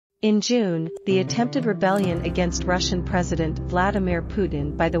In June, the attempted rebellion against Russian President Vladimir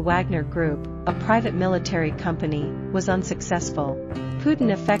Putin by the Wagner Group, a private military company, was unsuccessful.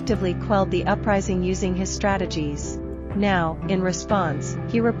 Putin effectively quelled the uprising using his strategies. Now, in response,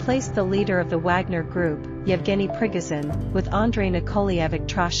 he replaced the leader of the Wagner Group, Yevgeny Prigozhin, with Andrey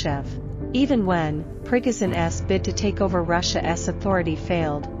Troshev. Even when Prigozhin's bid to take over Russia's authority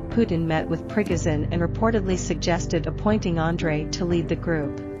failed, Putin met with Prigozhin and reportedly suggested appointing Andrey to lead the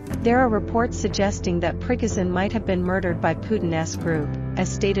group. There are reports suggesting that Prigozhin might have been murdered by Putin's group, as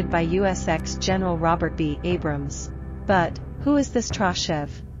stated by U.S. ex-General Robert B. Abrams. But, who is this Troshev?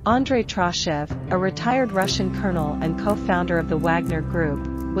 Andrey Troshev, a retired Russian colonel and co-founder of the Wagner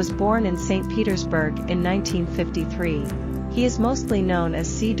Group, was born in St. Petersburg in 1953. He is mostly known as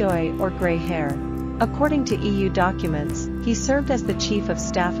Sedoy or Grey Hair. According to EU documents, he served as the chief of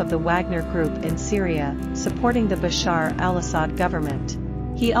staff of the Wagner Group in Syria, supporting the Bashar al-Assad government.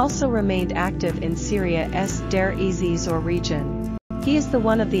 He also remained active in Syria's Deir ez-Zor region. He is the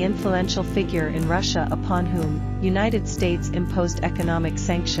one of the influential figure in Russia upon whom United States imposed economic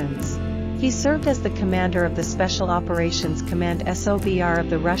sanctions. He served as the commander of the Special Operations Command SOBR of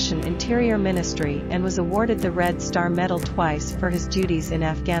the Russian Interior Ministry and was awarded the Red Star Medal twice for his duties in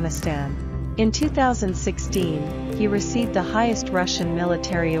Afghanistan. In 2016, he received the highest Russian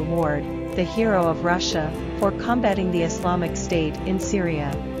military award, the Hero of Russia, for combating the Islamic State in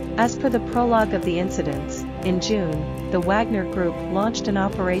Syria. As per the prologue of the incidents, in June, the Wagner Group launched an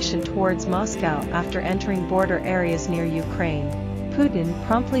operation towards Moscow after entering border areas near Ukraine. Putin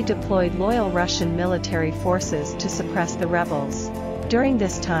promptly deployed loyal Russian military forces to suppress the rebels. During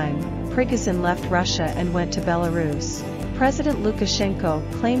this time, Prigozhin left Russia and went to Belarus. President Lukashenko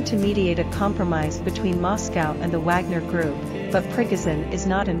claimed to mediate a compromise between Moscow and the Wagner Group, but Prigozhin is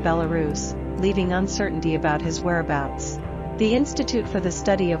not in Belarus, leaving uncertainty about his whereabouts. The Institute for the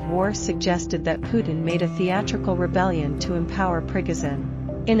Study of War suggested that Putin made a theatrical rebellion to empower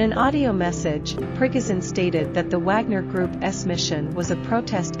Prigozhin. In an audio message, Prigozhin stated that the Wagner Group's mission was a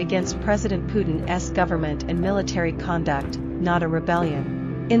protest against President Putin's government and military conduct, not a rebellion.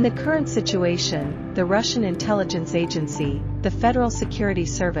 In the current situation, the Russian intelligence agency, the Federal Security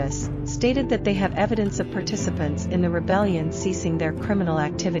Service, stated that they have evidence of participants in the rebellion ceasing their criminal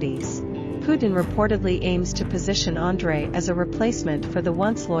activities. Putin reportedly aims to position Andrey as a replacement for the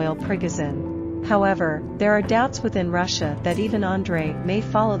once loyal Prigozhin. However, there are doubts within Russia that even Andrey may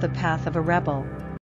follow the path of a rebel.